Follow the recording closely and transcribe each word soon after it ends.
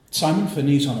Simon for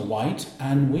News on a White,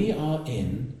 and we are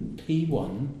in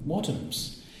P1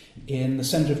 Wadhams in the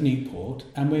centre of Newport,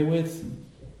 and we're with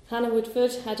Hannah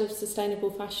Woodford, Head of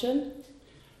Sustainable Fashion.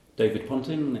 David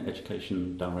Ponting,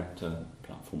 Education Director,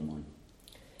 Platform 1.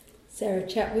 Sarah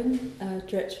Chatwin,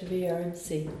 Director of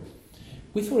ERMC.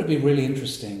 We thought it'd be really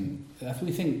interesting.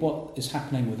 We think what is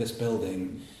happening with this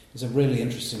building is a really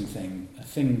interesting thing, a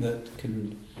thing that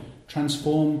can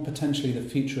transform potentially the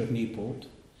future of Newport.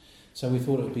 So we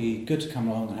thought it would be good to come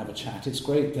along and have a chat. It's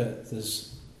great that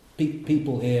there's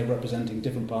people here representing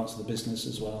different parts of the business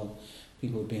as well,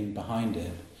 people who've been behind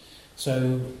it.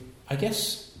 So I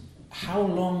guess how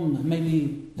long,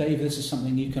 maybe Dave, this is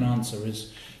something you can answer,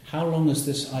 is how long has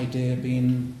this idea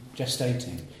been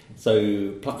gestating?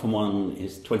 So Platform 1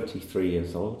 is 23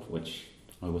 years old, which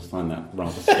I always find that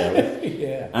rather scary.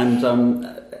 Yeah. And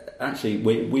actually,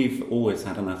 we've always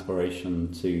had an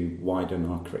aspiration to widen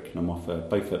our curriculum offer,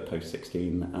 both at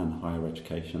post-16 and higher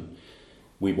education.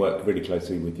 We work really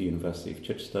closely with the University of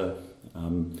Chichester.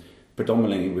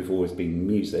 Predominantly, we've always been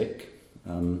music.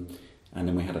 And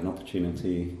then we had an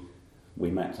opportunity,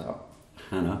 we met up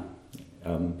Hannah,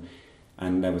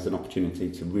 and there was an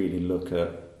opportunity to really look at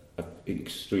an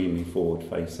extremely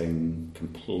forward-facing,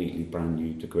 completely brand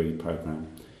new degree programme.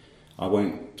 I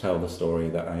won't tell the story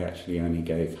that I actually only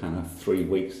gave Hannah 3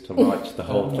 weeks to write the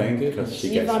whole thing because she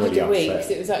gets really upset. Weeks,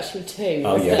 it was actually 2.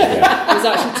 Oh yeah. It was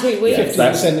actually 2 weeks.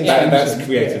 That's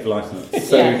creative license.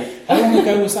 So how long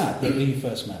ago was that you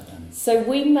first met then? So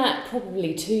we met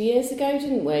probably 2 years ago,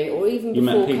 didn't we? Or even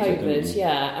before Peter, COVID,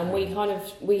 yeah. And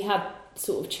we had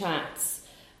sort of chats,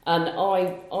 and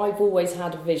I've always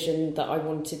had a vision that I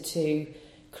wanted to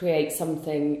create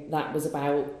something that was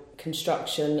about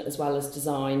construction as well as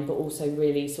design, but also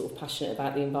really sort of passionate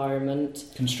about the environment.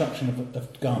 Construction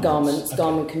of garments?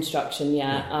 Garment construction,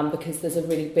 yeah. Because there's a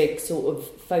really big sort of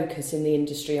focus in the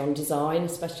industry on design,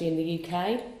 especially in the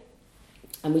UK.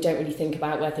 And we don't really think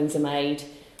about where things are made.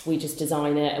 We just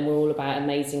design it, and we're all about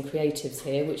amazing creatives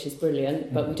here, which is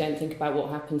brilliant, but we don't think about what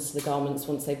happens to the garments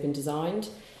once they've been designed.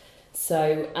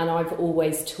 So, and I've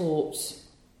always taught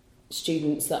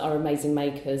students that are amazing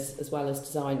makers as well as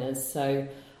designers. So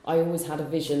I always had a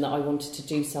vision that I wanted to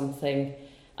do something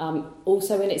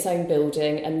also in its own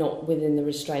building and not within the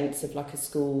restraints of like a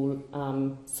school.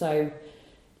 So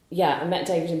yeah, I met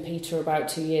David and Peter about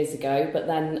 2 years ago, but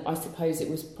then I suppose it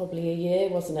was probably a year,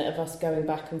 wasn't it, of us going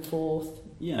back and forth?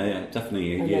 Yeah,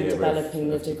 definitely a and year. And then developing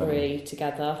the degree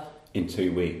together. In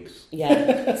 2 weeks.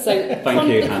 Yeah. So Thank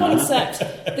you, the Hannah. concept,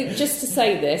 just to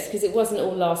say this, because it wasn't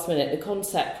all last minute, the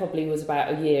concept probably was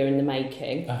about a year in the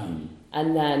making.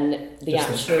 And then the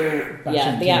actual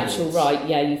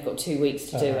you've got 2 weeks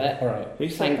to do it. All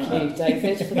right. Thank you,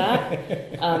 David, for that.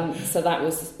 So that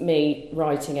was me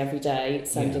writing every day,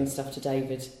 sending stuff to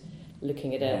David,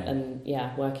 looking at it, and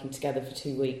working together for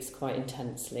 2 weeks quite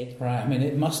intensely. Right. I mean,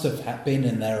 it must have been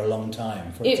in there a long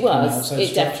time for it to come come out out so It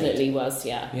structured. definitely was,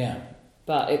 yeah. Yeah.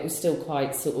 But it was still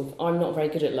quite sort of... I'm not very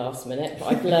good at last minute, but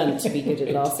I've learned to be good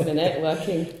at last minute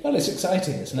working. Well, it's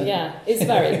exciting, isn't it? Yeah, it's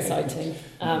very exciting.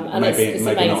 And maybe it's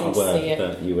not amazing a to word see it.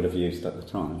 that you would have used at the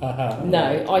time.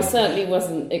 No, I certainly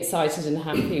wasn't excited and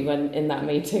happy when in that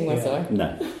meeting, was I?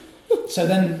 No.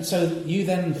 So you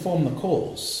then form the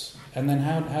course, and then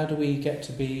how do we get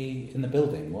to be in the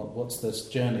building? What's this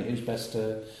journey? Who's best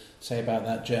to say about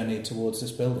that journey towards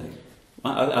this building?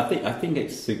 I think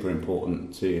it's super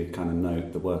important to kind of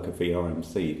note the work of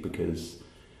ERMC, because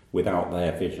without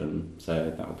their vision,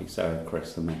 so that would be Sarah,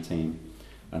 Chris and their team,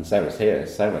 and Sarah's here,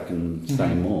 Sarah can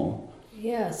say more.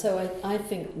 Yeah, so I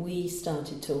think we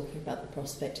started talking about the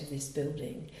prospect of this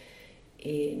building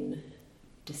in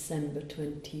December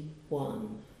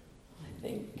 21, I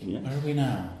think. Yeah. Where are we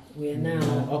now? We are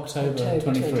now October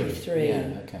 23.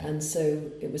 Yeah, okay. And so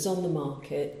it was on the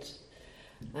market,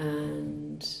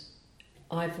 and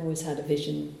I've always had a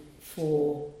vision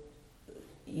for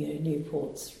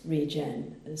Newport's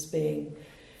regen as being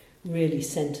really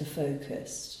centre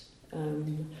focused,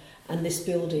 and this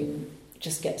building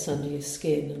just gets under your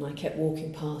skin, and I kept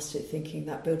walking past it thinking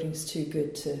that building's too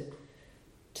good to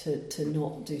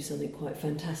not do something quite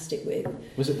fantastic with.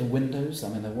 Was it the windows? I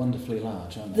mean, they're wonderfully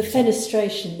large, aren't they? The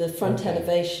fenestration, the front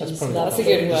elevation. That's a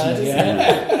good word, isn't it?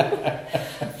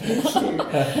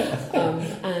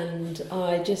 And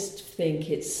I just think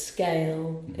its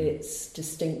scale, its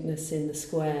distinctness in the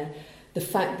square, the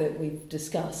fact that we've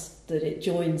discussed that it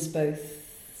joins both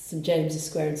St James's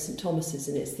Square and St Thomas's,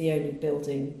 and it's the only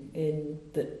building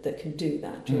that can do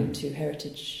that, join two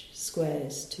heritage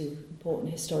squares, two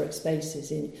important historic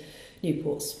spaces in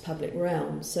Newport's public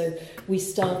realm. So we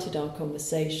started our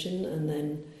conversation, and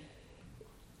then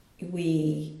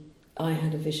I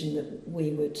had a vision that we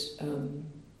would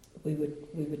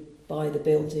buy the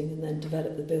building and then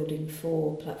develop the building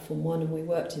for Platform One, and we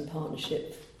worked in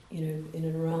partnership, in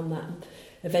and around that. And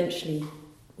eventually,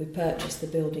 we purchased the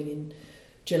building in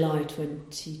July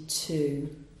 22,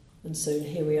 and so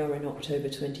here we are in October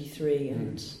 23,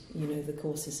 and the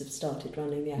courses have started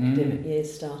running, the academic year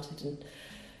started, and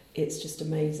it's just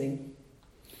amazing.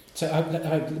 So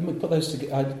let me put those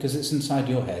together, because it's inside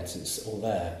your heads, it's all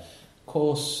there.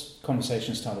 Course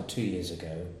conversation started 2 years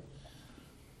ago.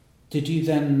 Did you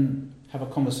then have a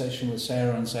conversation with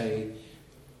Sarah and say,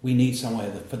 we need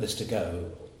somewhere for this to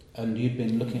go? And you'd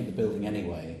been looking at the building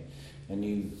anyway, and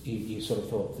you sort of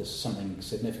thought there's something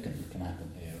significant that can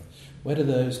happen here. Where do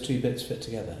those two bits fit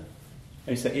together?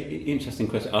 It's an interesting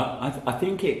question. I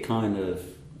think it kind of,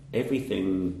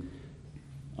 everything,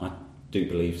 I do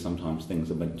believe sometimes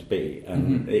things are meant to be,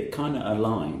 and it kind of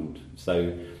aligned.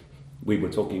 So we were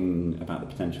talking about the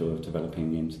potential of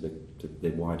developing into the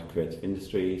wider creative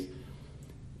industries.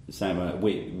 Sarah,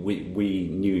 we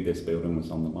knew this building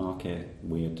was on the market.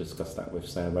 We had discussed that with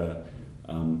Sarah,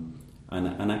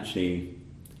 and actually,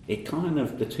 it kind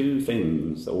of, the two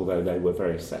things, although they were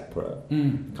very separate,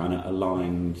 kind of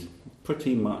aligned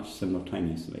pretty much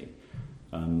simultaneously.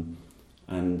 And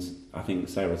I think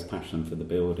Sarah's passion for the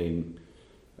building,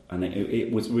 and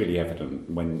it was really evident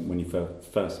when you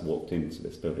first walked into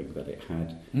this building that it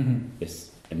had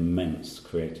this immense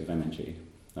creative energy,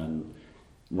 and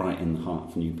right in the heart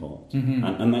of Newport.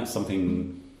 And that's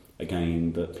something,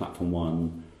 again, that Platform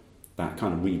One, that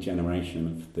kind of regeneration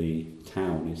of the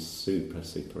town is super,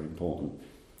 super important.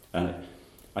 And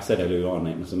I said earlier on,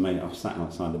 it was amazing. I sat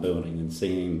outside the building and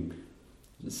seeing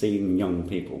young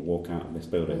people walk out of this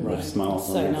building with smiles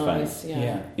on their face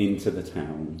into the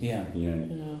town,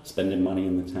 spending money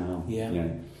in the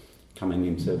town, coming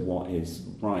into what is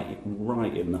right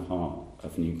in the heart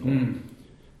of Newport.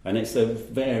 And it's a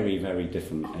very, very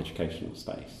different educational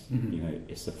space.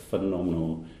 It's a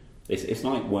phenomenal. It's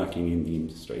like working in the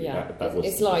industry. Yeah,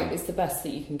 it's the best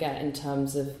that you can get in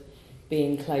terms of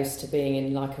being close to being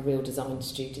in like a real design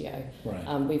studio.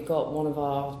 Right. We've got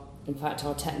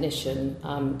our technician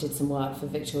did some work for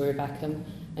Victoria Beckham,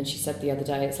 and she said the other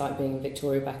day it's like being in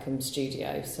Victoria Beckham's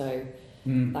studio. So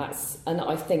and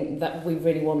I think that we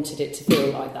really wanted it to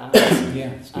feel like that,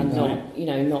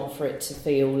 and not for it to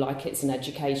feel like it's an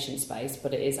education space,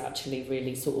 but it is actually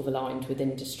really sort of aligned with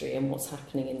industry and what's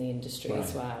happening in the industry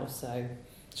as well. So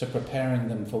preparing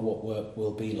them for what work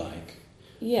will be like.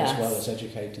 Yes. As well as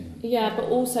educating them. Yeah, but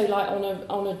also like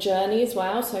on a journey as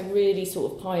well. So really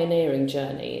sort of pioneering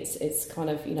journey. It's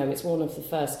kind of it's one of the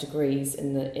first degrees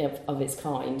of its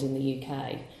kind in the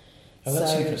UK. Oh,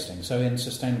 that's interesting. So in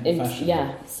sustainable fashion.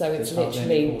 Yeah. So it's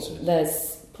literally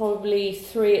there's probably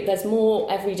 3. There's more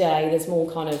every day. There's more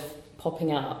kind of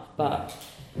popping up. But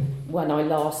when I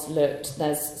last looked,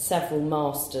 there's several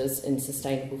masters in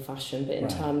sustainable fashion. But in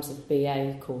terms of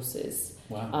BA courses.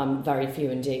 Wow. Very few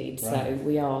indeed. Right. So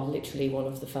we are literally one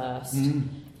of the first.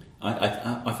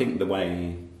 I think the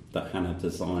way that Hannah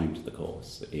designed the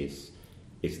course is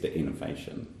the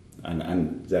innovation,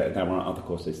 and there are other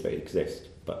courses that exist,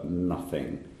 but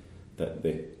nothing that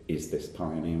is this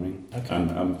pioneering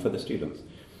for the students.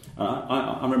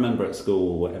 I remember at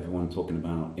school everyone talking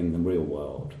about in the real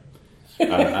world.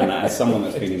 And as someone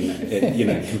that's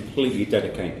been completely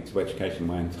dedicated to education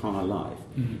my entire life,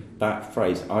 that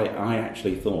phrase, I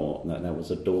actually thought that there was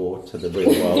a door to the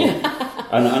real world,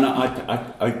 and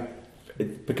I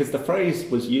because the phrase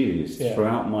was used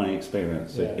throughout my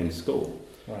experience in school,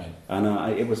 and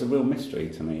it was a real mystery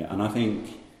to me. And I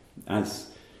think as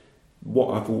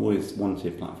what I've always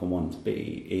wanted Platform One to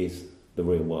be is the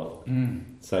real world.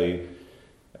 So,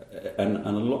 and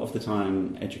a lot of the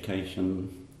time,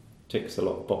 education ticks a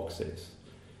lot of boxes,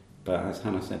 but as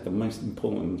Hannah said, the most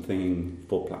important thing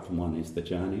for Platform One is the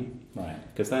journey, right?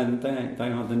 Because they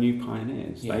are the new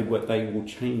pioneers. They will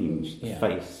change the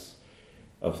face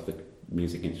of the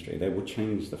music industry. They will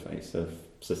change the face of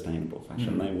sustainable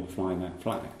fashion. They will fly that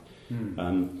flag,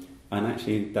 and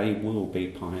actually they will be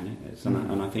pioneers.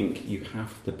 And I think you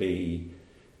have to be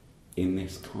in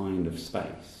this kind of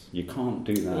space. You can't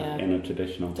do that in a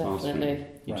traditional classroom.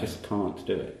 You just can't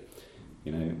do it.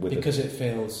 Because it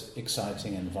feels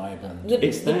exciting and vibrant.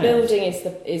 The building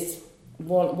is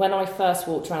one. When I first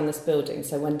walked around this building,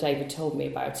 so when David told me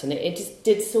about it, and it just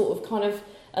did sort of kind of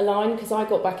align, because I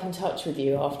got back in touch with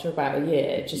you after about a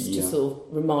year just to sort of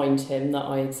remind him that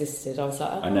I existed. I was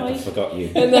like, I never forgot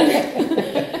you. And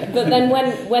then, but then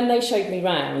when they showed me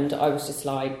round, I was just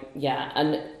like,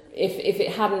 and if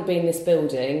it hadn't been this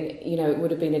building, it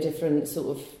would have been a different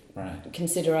sort of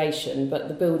consideration. But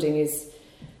the building is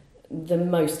the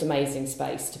most amazing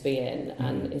space to be in,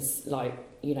 and it's like,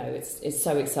 you know, it's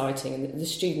so exciting, and the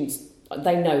students,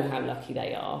 they know how lucky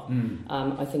they are.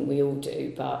 I think we all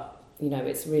do, but you know,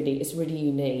 it's really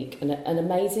unique and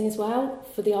amazing as well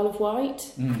for the Isle of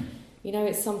Wight. You know,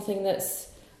 it's something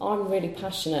I'm really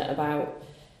passionate about,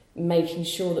 making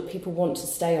sure that people want to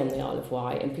stay on the Isle of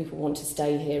Wight and people want to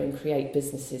stay here and create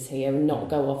businesses here and not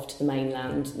go off to the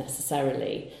mainland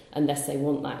necessarily unless they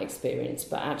want that experience,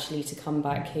 but actually to come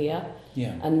back here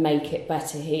and make it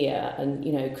better here, and,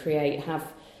 you know,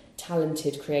 have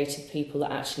talented, creative people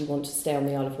that actually want to stay on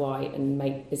the Isle of Wight and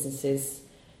make businesses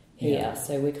here.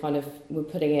 So we're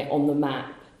putting it on the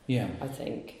map, I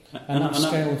think. And that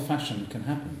scale of fashion can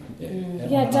happen.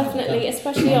 Definitely,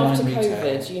 especially after retail.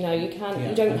 COVID. You know,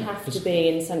 you don't have to be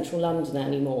in central London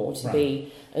anymore to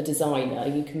be a designer.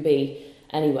 You can be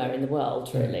anywhere in the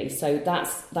world, really. So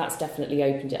that's definitely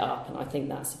opened it up, and I think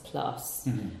that's a plus,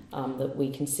 that we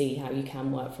can see how you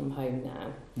can work from home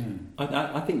now.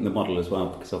 I think the model as well,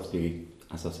 because obviously,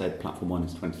 as I said, Platform 1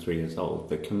 is 23 years old.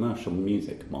 The commercial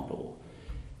music model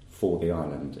for the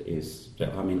island is,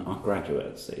 I mean, our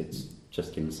graduates, it's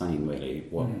just insane, really,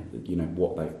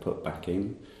 what they've put back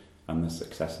in and the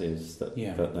successes that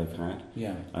they've had.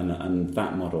 And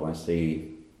that model I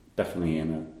see definitely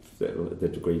in the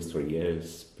degree's 3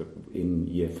 years. In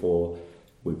year 4,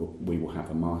 we will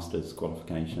have a master's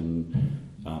qualification.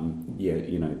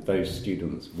 Those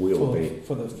students will be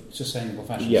for the sustainable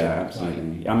fashion. Yeah,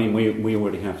 absolutely. I mean, we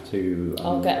already have to.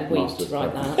 I'll get a week to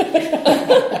write that.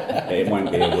 It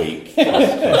won't be a week.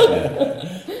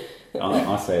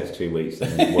 I say it's 2 weeks,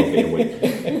 and it will be a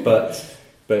week.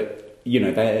 But you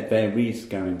know, there is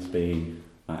going to be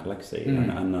that legacy,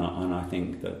 and I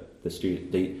think that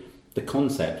the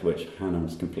concept which Hannah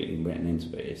has completely written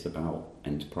into it is about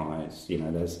enterprise. You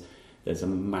know, there's a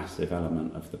massive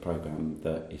element of the programme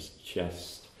that is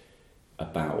just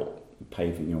about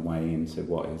paving your way into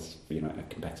what is, you know, a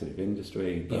competitive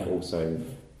industry, but also,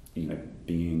 you know,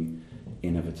 being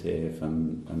innovative,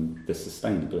 and the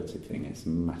sustainability thing is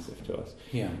massive to us.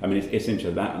 I mean, it's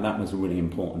interesting, that was really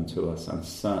important to us, and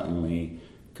certainly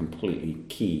completely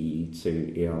key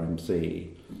to ERMC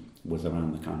was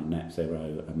around the kind of net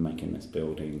zero and making this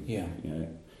building. You know,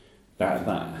 that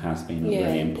has been a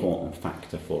really important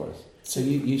factor for us. So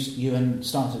you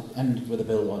started with a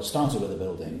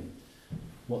building.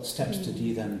 What steps did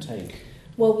you then take?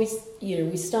 Well, we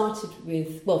started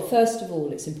with, first of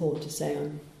all, it's important to say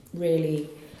I'm really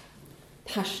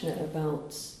passionate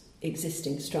about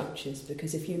existing structures,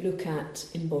 because if you look at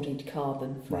embodied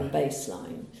carbon from a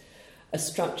baseline, a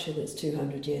structure that's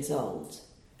 200 years old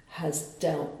has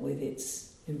dealt with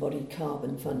its embodied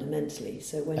carbon fundamentally.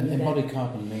 So when embodied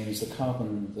carbon means the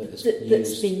carbon that's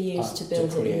been used to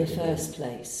build it in the first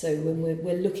place. So when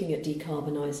we're looking at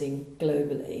decarbonising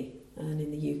globally, and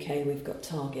in the UK we've got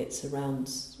targets around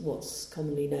what's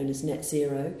commonly known as net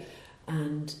zero,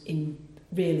 and in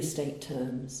real estate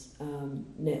terms,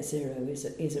 net zero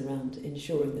is around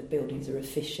ensuring that buildings are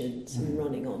efficient and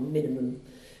running on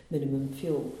minimum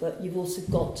fuel. But you've also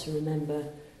got to remember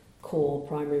core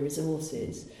primary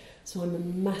resources. So I'm a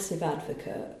massive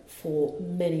advocate for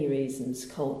many reasons,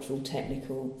 cultural,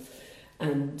 technical,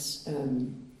 and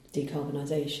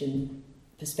decarbonisation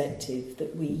perspective,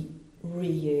 that we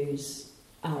reuse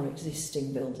our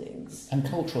existing buildings. And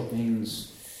cultural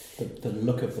means the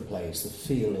look of the place, the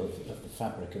feel of the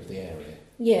fabric of the area.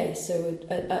 Yeah, so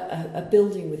a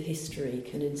building with history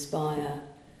can inspire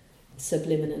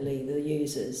subliminally the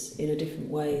users in a different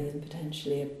way than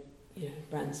potentially a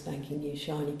brand spanking new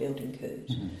shiny building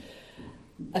could.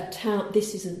 A town.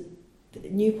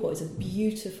 Newport is a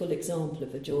beautiful example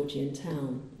of a Georgian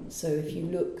town. So if you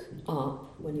look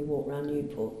up when you walk around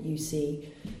Newport, you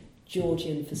see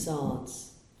Georgian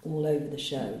facades all over the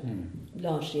show,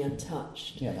 largely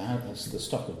untouched. Yeah, the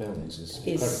stock of buildings is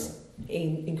incredible.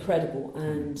 Incredible,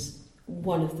 and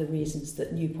one of the reasons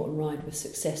that Newport and Ryde were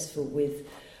successful with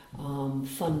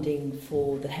funding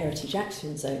for the heritage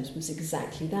action zones was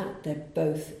exactly that. They're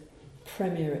both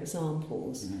premier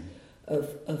examples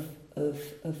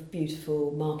of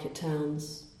beautiful market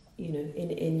towns, you know,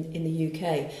 in the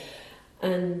UK,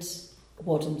 and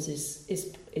Wadhams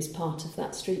is part of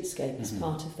that streetscape. Is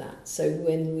part of that. So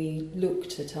when we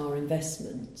looked at our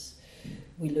investments,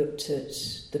 we looked at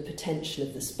the potential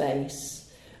of the space,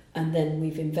 and then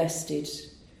we've invested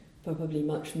probably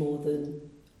much more than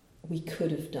we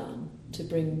could have done to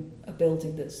bring a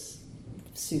building that's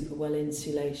super well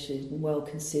insulated and well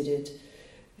considered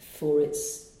for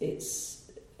its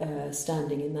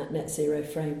standing in that net zero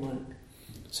framework.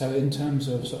 So in terms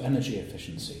of energy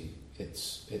efficiency,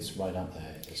 it's right up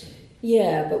there, isn't it?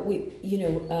 Yeah, but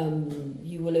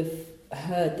you will have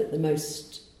heard that the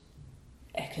most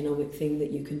economic thing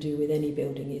that you can do with any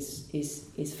building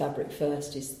is fabric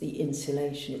first, is the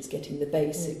insulation. It's getting the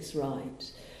basics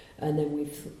right, and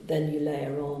then you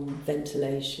layer on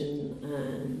ventilation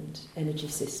and energy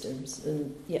systems.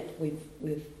 And yeah,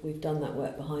 we've done that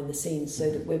work behind the scenes so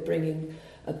that we're bringing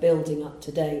a building up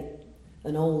to date,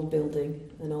 an old building,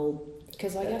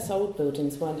 because I guess old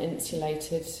buildings weren't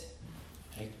insulated.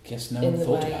 I guess no one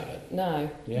thought about it. No,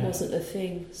 it wasn't a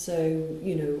thing. So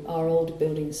our old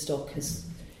building stock is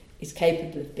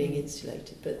capable of being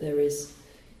insulated, but there is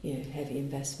heavy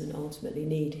investment ultimately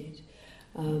needed.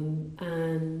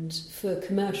 And for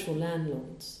commercial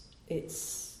landlords,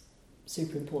 it's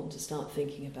super important to start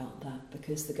thinking about that,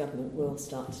 because the government will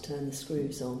start to turn the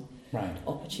screws on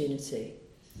opportunity.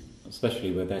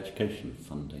 Especially with education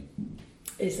funding.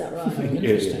 Is that right?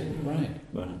 Interesting. Yeah. Right.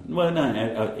 Well,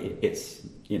 no, it's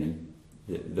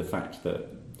the fact that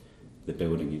the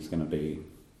building is going to be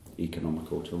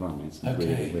economical to run is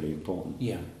really, really important.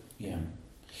 Yeah.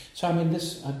 So I mean,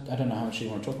 this I don't know how much you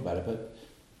want to talk about it, but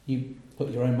you put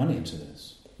your own money into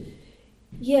this.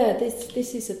 Yeah,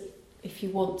 this is if you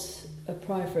want a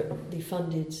privately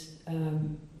funded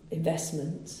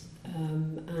investment,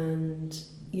 and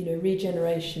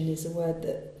regeneration is a word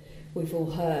that we've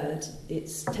all heard. It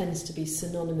tends to be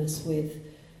synonymous with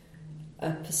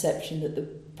a perception that the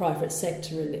private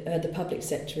sector, the public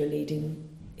sector, are leading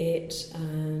it,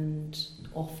 and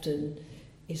often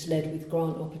is led with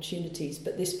grant opportunities.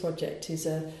 But this project is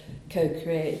a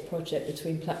co-created project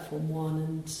between Platform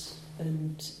One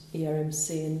and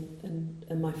ERMC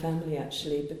and my family,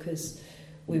 actually, because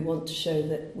we want to show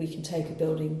that we can take a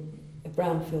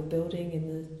brownfield building in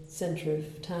the centre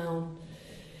of town,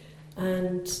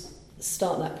 and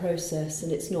start that process.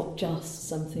 And it's not just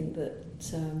something that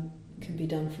can be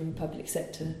done from a public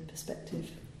sector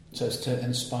perspective. So it's to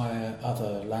inspire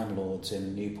other landlords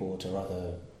in Newport or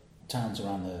other towns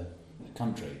around the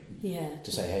country. Yeah.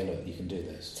 To say, hey, look, you can do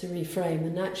this. To reframe.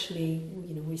 And actually,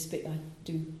 I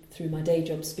do, through my day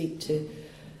job, speak to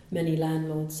many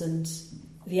landlords, and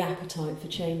the appetite for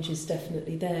change is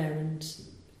definitely there. And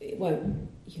it won't,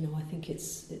 I think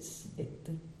it's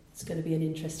going to be an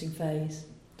interesting phase.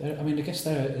 I guess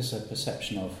there is a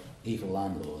perception of evil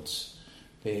landlords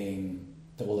being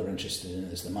that all they're interested in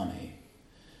is the money.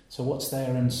 So what's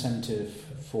their incentive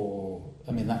for...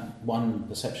 that one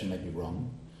perception may be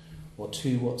wrong, or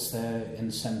two, what's their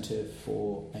incentive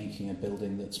for making a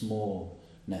building that's more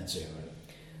net zero?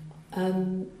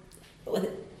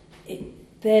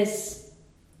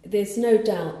 There's no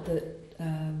doubt that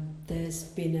there's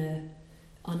been a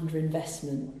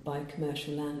underinvestment by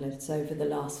commercial landlords over the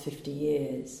last 50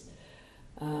 years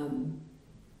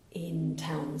in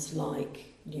towns like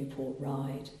Newport,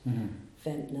 Ryde,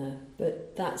 Ventnor.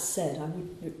 But that said, I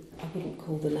wouldn't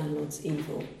call the landlords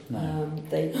evil. No.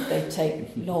 They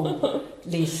take long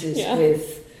leases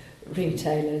with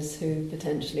retailers who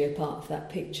potentially are part of that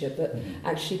picture. But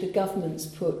actually the government's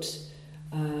put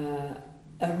a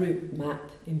route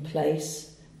map in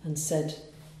place and said,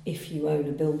 if you own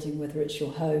a building, whether it's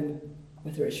your home,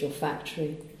 whether it's your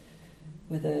factory,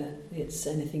 whether it's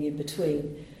anything in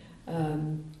between,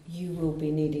 you will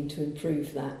be needing to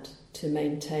improve that to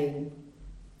maintain,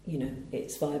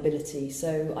 its viability.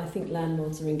 So I think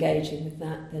landlords are engaging with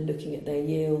that. They're looking at their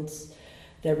yields.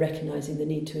 They're recognising the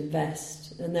need to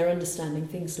invest, and they're understanding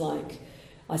things like,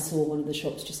 I saw one of the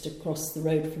shops just across the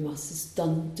road from us is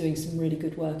doing some really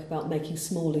good work about making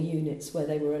smaller units where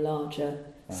they were a larger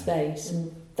space,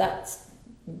 and that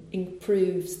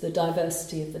improves the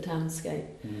diversity of the townscape.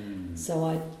 So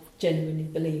I genuinely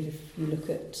believe if you look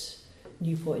at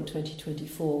Newport in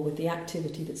 2024, with the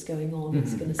activity that's going on,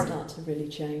 it's going to start to really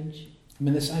change.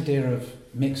 This idea of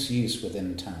mixed use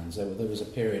within towns, there was a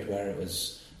period where it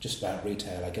was just about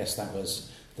retail. I guess that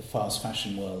was the fast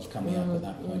fashion world coming up at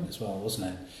that point as well, wasn't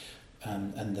it?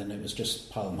 And then it was just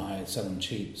pile them high, sell them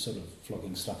cheap, sort of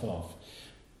flogging stuff off.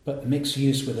 But mixed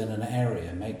use within an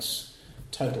area makes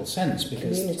total sense,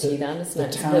 because community then, isn't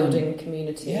it? Town, building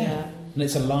community, yeah. And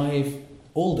it's alive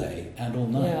all day and all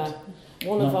night. Yeah.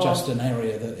 Not just an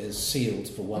area that is sealed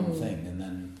for one thing and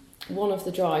then... One of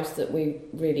the drives that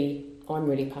I'm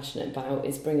really passionate about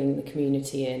is bringing the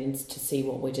community in to see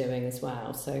what we're doing as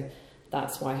well. So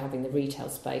that's why having the retail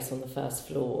space on the first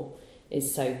floor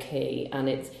is so key, and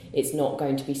it's not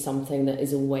going to be something that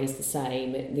is always the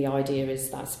same. The idea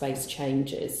is that space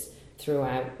changes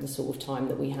throughout the sort of time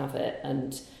that we have it,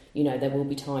 and there will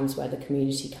be times where the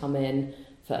community come in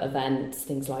for events,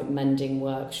 things like mending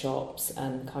workshops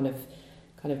and kind of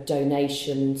kind of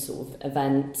donation sort of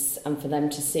events, and for them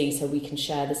to see, so we can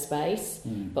share the space,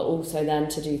 but also then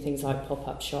to do things like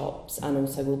pop-up shops, and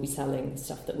also we'll be selling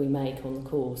stuff that we make on the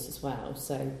course as well.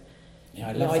 So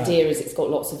the idea is it's got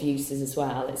lots of uses as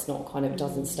well. It's not kind of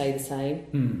doesn't stay the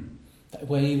same.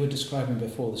 Where you were describing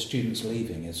before the students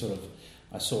leaving is sort of,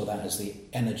 I saw that as the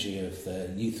energy of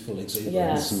the youthful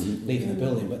exuberance leaving the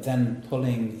building, but then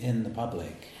pulling in the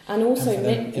public. And also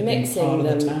and mixing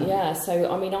them. The yeah, so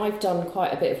I mean, I've done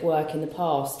quite a bit of work in the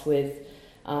past with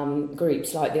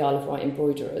groups like the Isle of Wight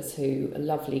Embroiderers, who a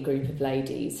lovely group of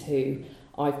ladies who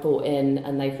I've brought in,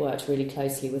 and they've worked really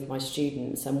closely with my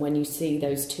students. And when you see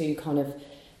those two kind of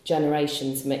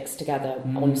generations mixed together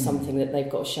on something that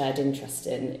they've got a shared interest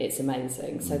in, it's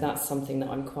amazing. So that's something that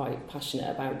I'm quite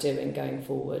passionate about doing going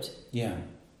forward. Yeah.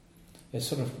 It's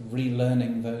sort of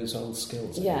relearning those old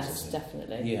skills. Yes,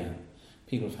 definitely. Yeah.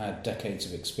 People have had decades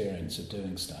of experience of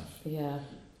doing stuff. Yeah.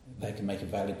 They can make a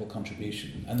valuable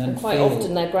contribution. And then quite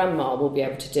often their grandma will be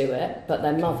able to do it, but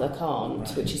their mother can't,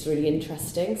 right. Which is really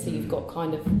interesting. So you've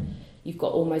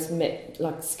got almost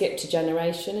like skipped a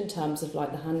generation in terms of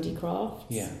like the handicrafts.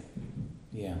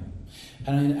 Yeah.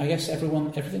 And I guess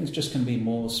everything's just going to be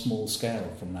more small scale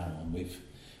from now on.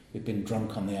 We've been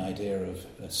drunk on the idea of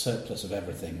a surplus of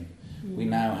everything. We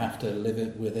now have to live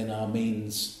it within our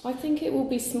means. I think it will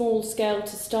be small scale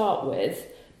to start with,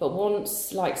 but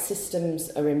once like systems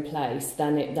are in place,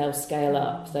 then they'll scale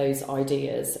up those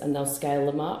ideas, and they'll scale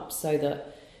them up so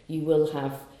that you will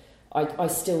have. I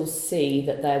still see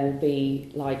that there will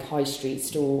be like high street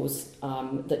stores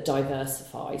that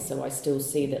diversify. So I still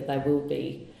see that there will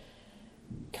be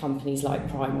companies like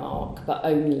Primark, but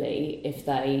only if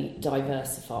they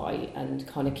diversify and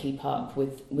kind of keep up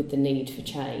with the need for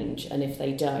change. And if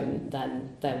they don't,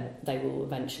 then they will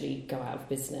eventually go out of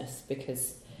business,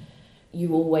 because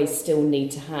you always still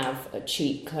need to have a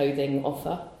cheap clothing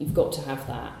offer. You've got to have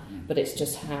that, but it's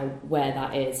just where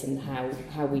that is and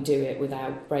how we do it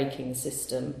without breaking the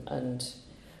system and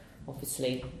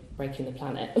obviously breaking the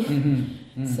planet.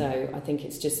 So I think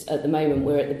it's just, at the moment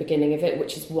we're at the beginning of it,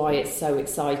 which is why it's so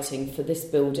exciting for this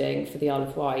building, for the Isle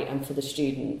of Wight, and for the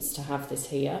students to have this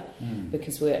here,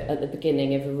 because we're at the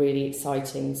beginning of a really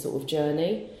exciting sort of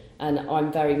journey, and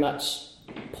I'm very much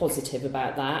positive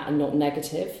about that and not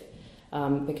negative.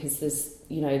 Because there's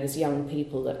young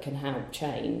people that can help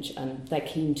change, and they're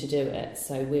keen to do it,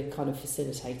 so we're kind of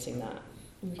facilitating that.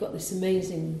 We've got this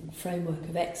amazing framework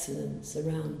of excellence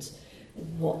around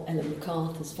what Ellen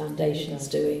MacArthur's Foundation's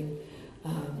doing,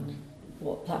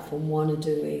 what Platform One are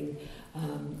doing.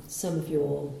 Some of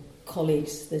your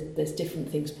colleagues, there's different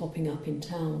things popping up in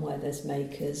town where there's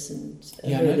makers and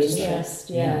real interest.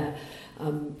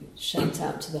 Shout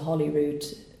out to the Holyrood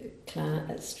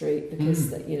Street, because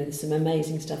there's some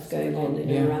amazing stuff going on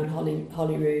around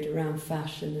Holyrood, around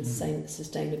fashion and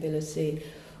sustainability,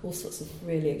 all sorts of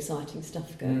really exciting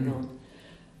stuff going on.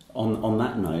 On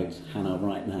that note, Hannah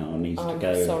right now needs to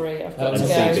go. Sorry, I've got to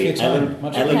go. Ellen,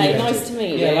 okay, nice to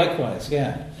meet you. Yeah, likewise,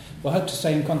 yeah. Well, I hope to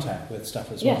stay in contact with stuff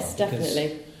as well. Yes,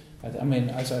 definitely. I mean,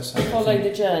 as I say, follow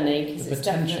the journey, because it's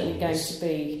definitely going to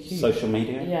be huge. Social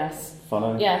media. Yes.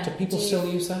 Follow. Yeah. Do people still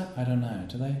use that? I don't know.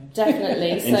 Do they?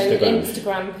 Definitely. So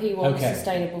Instagram P1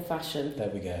 Sustainable Fashion. There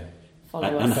we go.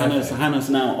 Follow us. And Hannah's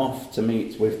now off to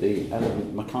meet with the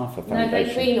Ellen MacArthur Foundation. No,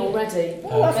 they've been already.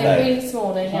 Oh, they've been this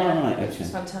morning. Yeah. Right, which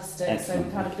was fantastic. Excellent. So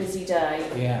we've had a busy day.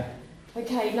 Yeah.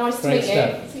 Okay. Nice to Great meet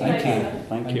stuff. you. See Thank you you. later.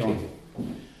 Thank you.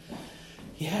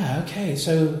 Yeah. Okay.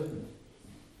 So,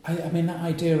 I mean, that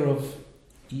idea of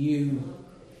you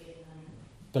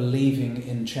believing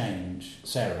in change,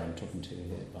 Sarah, I'm talking to you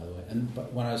here, by the way.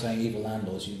 But when I was saying evil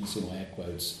landlords, you can see my air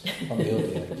quotes on the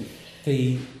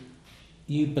audio.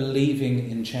 You believing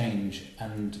in change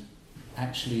and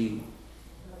actually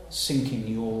sinking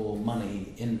your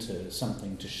money into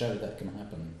something to show that can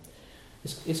happen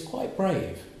is quite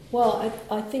brave. Well,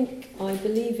 I think I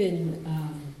believe in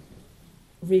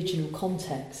regional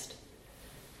context.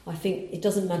 I think it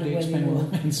doesn't matter where you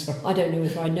are. I don't know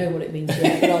if I know what it means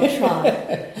yet, but I'll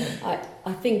try.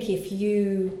 I think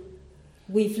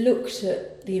we've looked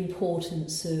at the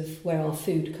importance of where our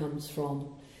food comes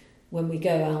from. When we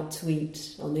go out to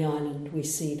eat on the island, we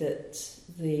see that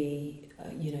the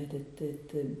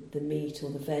meat or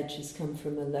the veg has come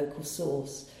from a local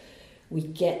source. We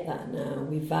get that now.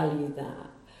 We value that,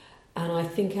 and I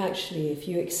think actually, if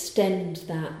you extend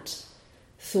that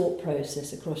thought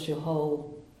process across your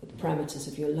whole parameters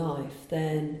of your life,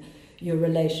 then your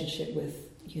relationship with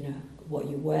what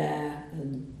you wear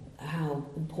and how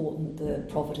important the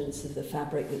provenance of the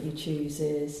fabric that you choose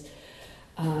is.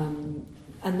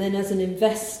 And then as an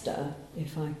investor,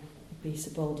 if I be so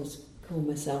bold as call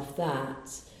myself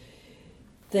that,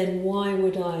 then why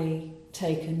would I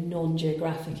take a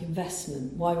non-geographic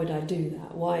investment? Why would I do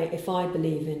that? Why, if I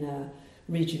believe in a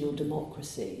regional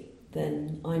democracy,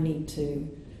 then I need to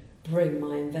bring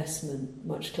my investment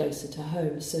much closer to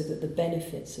home so that the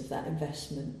benefits of that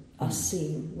investment are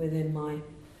seen within my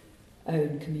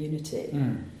own community.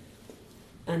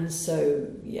 And so,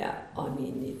 yeah, I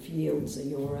mean, if yields are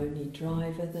your only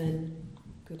driver, then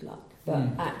good luck. But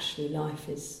actually life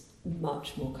is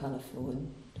much more colourful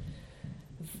and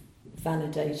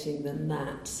validating than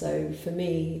that. So for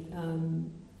me,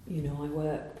 you know, I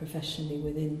work professionally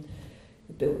within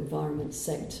the built environment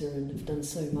sector and have done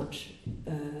so much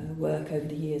work over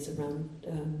the years around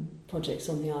projects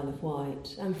on the Isle of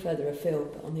Wight and further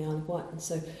afield, but on the Isle of Wight. And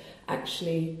so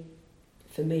actually,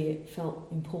 for me, it felt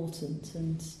important.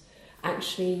 And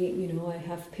actually, you know, I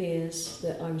have peers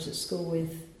that I was at school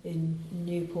with in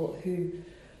Newport who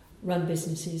run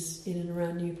businesses in and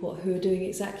around Newport who are doing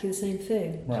exactly the same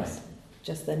thing. Right.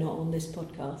 Just they're not on this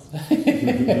podcast.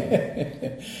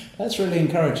 That's really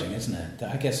encouraging, isn't it?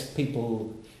 That I guess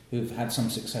people who've had some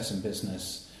success in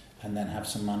business and then have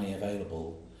some money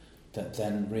available, that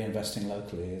then reinvesting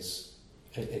locally is,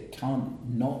 it can't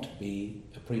not be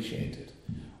appreciated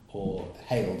or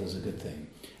hailed as a good thing.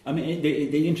 I mean,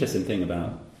 the interesting thing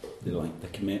about the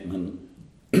commitment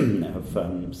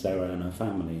of Sarah and her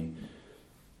family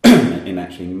in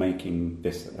actually making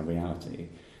this a reality.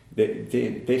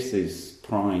 This is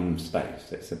prime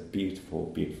space. It's a beautiful,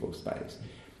 beautiful space,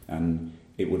 and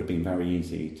it would have been very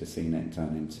easy to seen it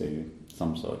turn into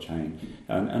some sort of chain.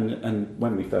 And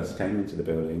when we first came into the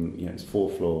building, you know, it's 4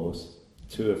 floors.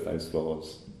 2 of those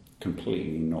floors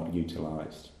completely not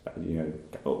utilised. You know,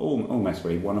 almost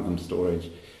really. One of them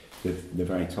storage. The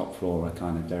very top floor a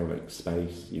kind of derelict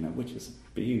space. You know, which is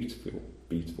beautiful,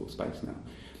 beautiful space now.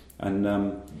 And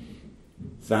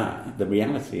that the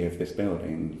reality of this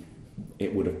building,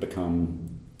 it would have become,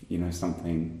 you know,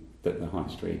 something that the high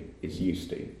street is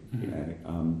used to, you know,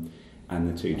 and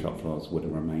the 2 top floors would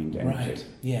have remained empty. Right.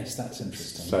 Yes, that's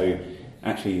interesting. So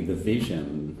actually the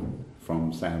vision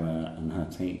from Sarah and her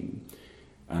team,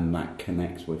 and that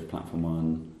connects with Platform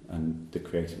One and the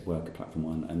creative work of Platform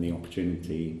One and the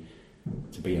opportunity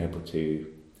to be able to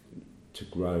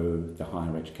grow the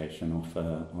higher education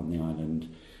offer on the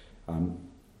island,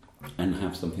 and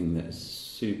have something that's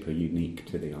super unique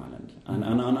to the island.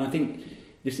 And I think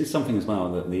this is something as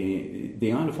well that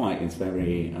the Isle of Wight is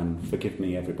very, and forgive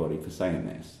me everybody for saying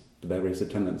this, but there is a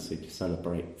tendency to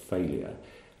celebrate failure.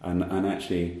 And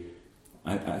actually,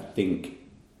 I think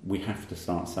we have to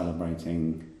start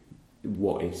celebrating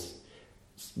what is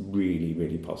really,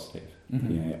 really positive. You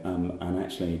know, and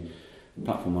actually,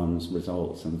 Platform One's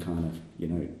results and kind of, you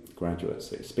know,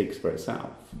 graduates, it speaks for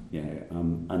itself, you know,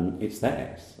 and it's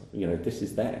theirs. You know, this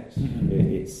is theirs.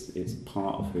 It's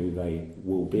part of who they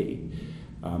will be,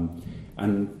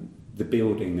 and the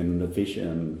building and the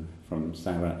vision from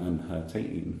Sarah and her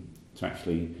team to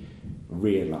actually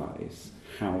realise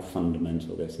how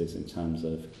fundamental this is in terms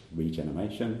of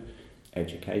regeneration,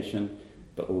 education,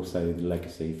 but also the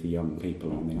legacy for young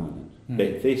people on the island.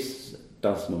 This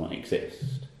does not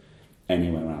exist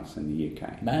anywhere else in the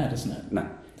UK. Mad, isn't it? No.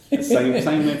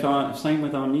 Same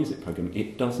with our music programme.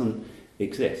 It doesn't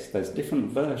exist. There's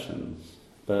different versions,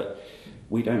 but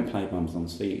we don't play bums on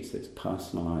seats. It's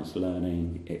personalised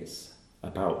learning. It's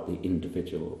about the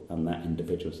individual and that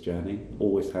individual's journey.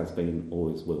 Always has been,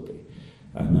 always will be.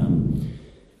 And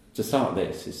to start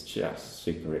this is just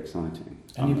super exciting.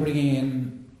 And you're bringing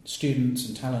in students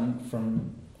and talent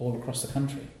from all across the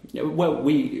country. Yeah, well,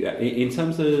 we in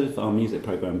terms of our music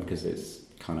programme, because it's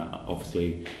kind of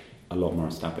obviously a lot more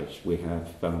established, we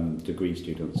have degree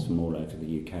students from all over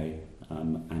the UK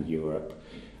and Europe.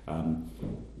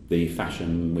 The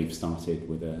fashion, we've started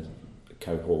with a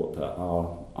cohort that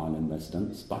are island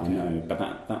residents, but Okay. I know,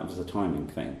 but that was a timing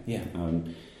thing. Yeah.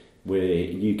 We're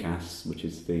UCAS, which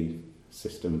is the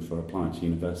system for applying to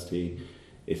university,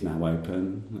 is now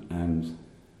open, and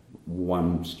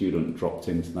one student dropped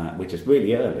into that, which is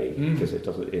really early because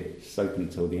it's open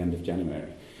until the end of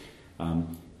January.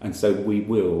 And so we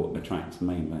will attract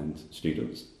mainland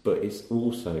students, but it's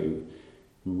also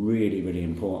really, really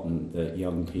important that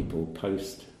young people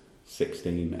post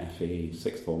 16 FE,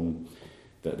 sixth form,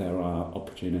 that there are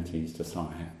opportunities to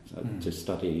start to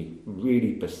study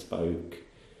really bespoke,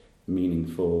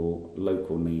 meaningful,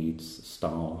 local needs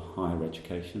style higher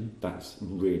education. That's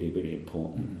really, really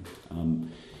important.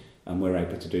 And we're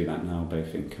able to do that now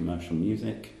both in commercial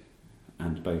music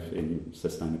and both in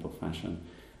sustainable fashion.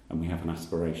 And we have an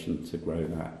aspiration to grow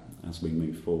that as we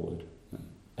move forward.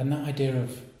 And that idea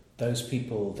of those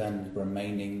people then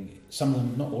remaining, some of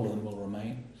them, not all of them will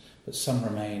remain, but some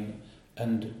remain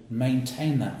and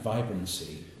maintain that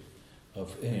vibrancy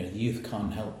of, the youth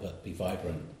can't help but be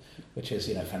vibrant, which is,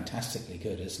 fantastically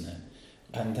good, isn't it?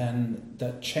 And then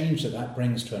that change that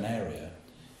brings to an area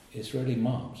is really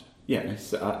marked. Yeah,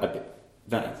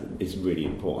 that is really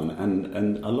important.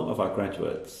 And a lot of our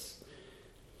graduates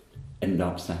end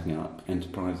up setting up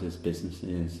enterprises,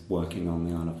 businesses, working on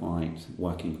the Isle of Wight,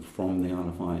 working from the Isle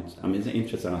of Wight. I mean, it's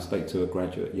interesting, I spoke to a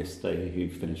graduate yesterday who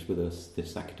finished with us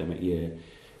this academic year,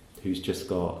 who's just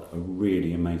got a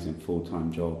really amazing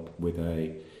full-time job with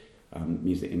a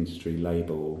music industry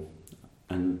label,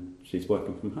 and she's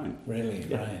working from home. Really?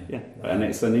 Yeah, right. Yeah, right. And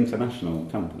it's an international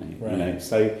company. Right.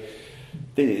 So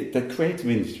the creative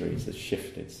industries has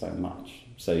shifted so much.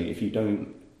 So if you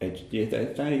don't,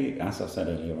 they, as I said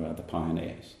earlier, are the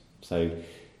pioneers. So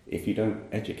if you don't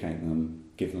educate them,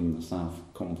 give them the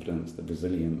self-confidence, the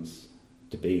resilience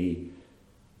to be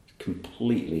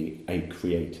completely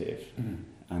creative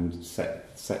and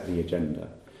set the agenda,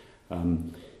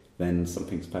 then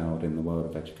something's failed in the world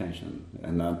of education.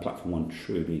 And Platform One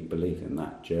truly believe in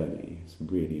that journey. It's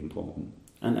really important.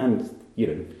 And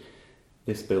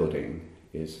this building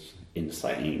is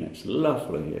insane. It's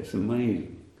lovely. It's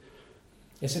amazing.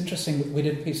 It's interesting. We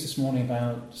did a piece this morning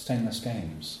about Stainless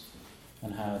Games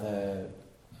and how I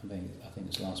think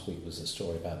this last week was a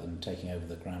story about them taking over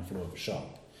the ground floor of a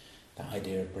shop. That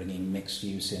idea of bringing mixed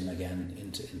use in again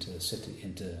into the city,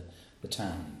 into the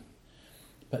town.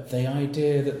 But the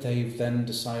idea that they've then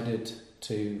decided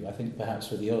to, I think perhaps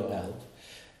with your help,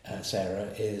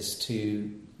 Sarah, is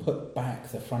to put back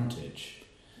the frontage.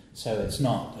 So it's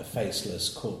not a faceless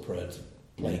corporate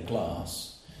plate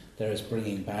glass. There is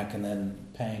bringing back and then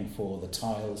paying for the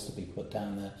tiles to be put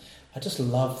down there. I just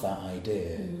love that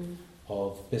idea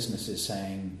of businesses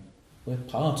saying, we're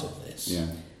part of this. Yeah.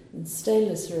 And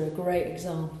Stainless are a great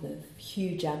example of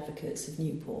huge advocates of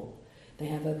Newport. They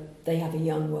have a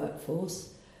young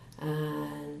workforce,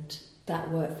 and that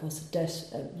workforce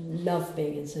love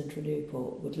being in central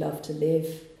Newport, would love to live,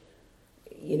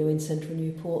 in central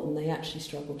Newport, and they actually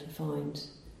struggle to find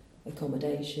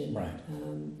accommodation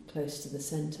close to the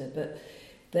centre. But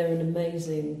they're an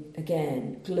amazing,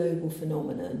 again, global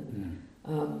phenomenon.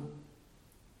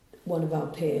 One of our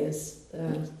peers,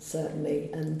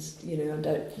 certainly, and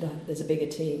there's a bigger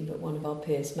team, but one of our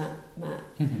peers, Matt,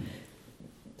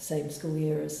 same school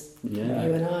year as you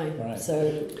and I. Right.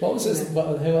 So what was this? Who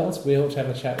else? We ought to have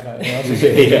a chat about who else.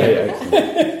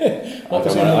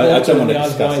 I don't want to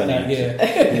discuss any.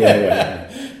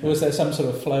 Yeah. Was there some sort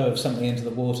of flow of something into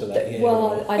the water that year?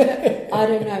 Well, I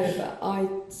don't know, but I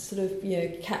sort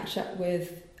of catch up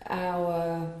with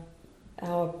our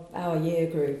year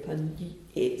group, and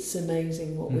it's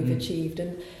amazing what we've achieved,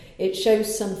 and it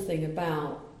shows something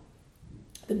about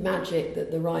the magic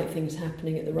that the right things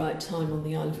happening at the right time on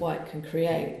the Isle of Wight can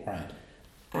create. Right.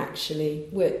 Actually,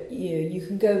 you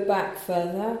can go back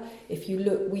further. If you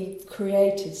look, we've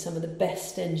created some of the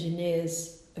best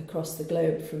engineers across the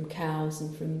globe from Cowes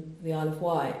and from the Isle of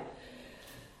Wight.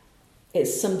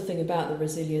 It's something about the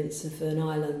resilience of an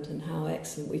island and how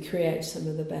excellent we create some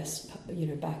of the best,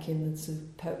 back in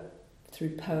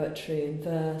through poetry and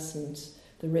verse and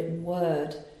the written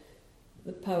word.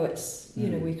 The poets,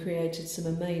 we created some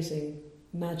amazing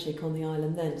magic on the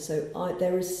island then. So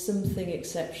there is something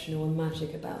exceptional and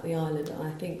magic about the island, and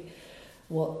I think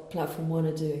what Platform One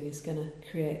are doing is going to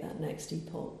create that next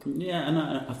epoch. Yeah, and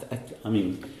I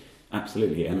mean,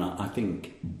 absolutely. And I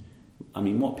think,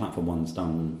 what Platform One's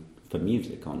done for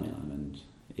music on the island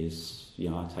is,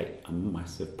 I take a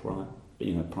massive pride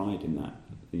in that,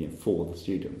 for the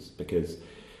students, because,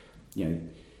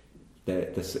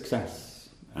 the success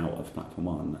out of Platform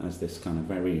One as this kind of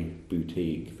very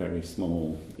boutique, very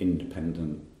small,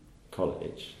 independent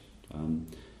college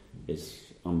is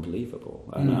unbelievable.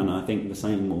 And I think the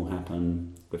same will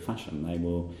happen with fashion. They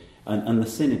will, and the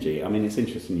synergy. It's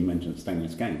interesting you mentioned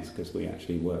Stainless Games, because we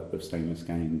actually work with Stainless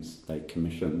Games. They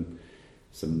commission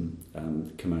some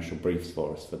commercial briefs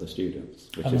for us for the students.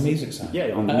 Which on the music side?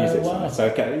 Yeah, on the music side. So,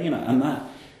 and that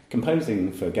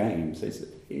composing for games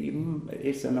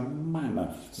it's a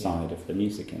mammoth side of the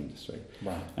music industry.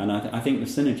 Right. And I think the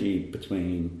synergy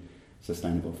between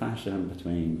sustainable fashion,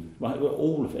 between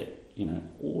all of it,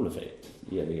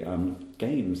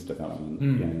 games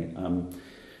development,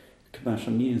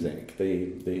 commercial music,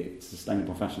 the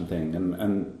sustainable fashion thing,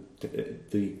 and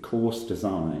the course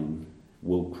design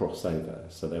will cross over.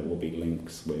 So there will be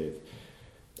links with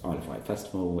Isle of Wight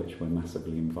Festival, which we're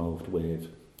massively involved with,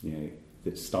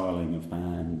 the styling of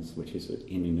bands, which is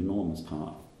in an enormous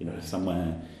part,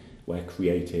 somewhere where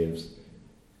creatives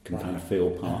can Right. kind of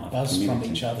feel part of buzz the from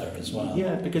community. each other as well.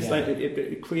 Yeah, because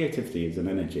Yeah. creativity is an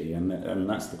energy, and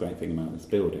that's the great thing about this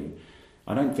building.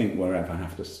 I don't think we'll ever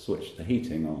have to switch the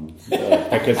heating on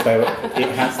because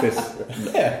it has this,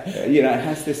 it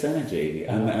has this energy,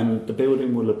 and the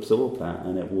building will absorb that,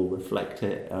 and it will reflect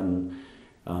it, and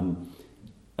I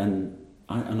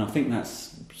think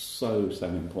that's so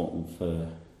important for.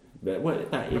 Well,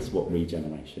 that is what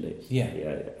regeneration is. Yeah.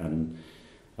 And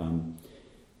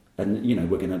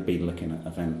we're going to be looking at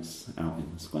events out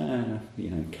in the square,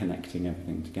 connecting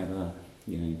everything together,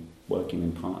 working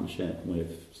in partnership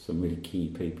with some really key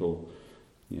people,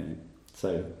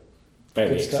 so very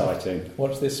Good stuff. exciting.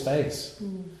 Watch this space.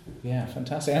 Yeah,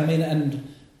 fantastic. I mean, and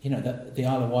the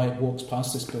Isle of Wight walks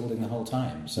past this building the whole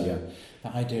time, so the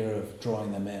idea of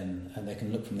drawing them in, and they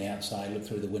can look from the outside, look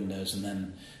through the windows, and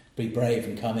then be brave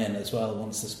and come in as well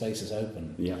once the space is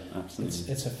open. Yeah,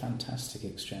 absolutely. It's a fantastic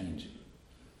exchange.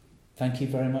 Thank you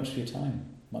very much for your time.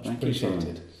 Much Thank you,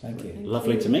 appreciated. Simon. Thank you.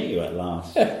 Lovely to meet you at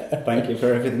last. Thank you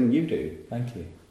for everything you do. Thank you.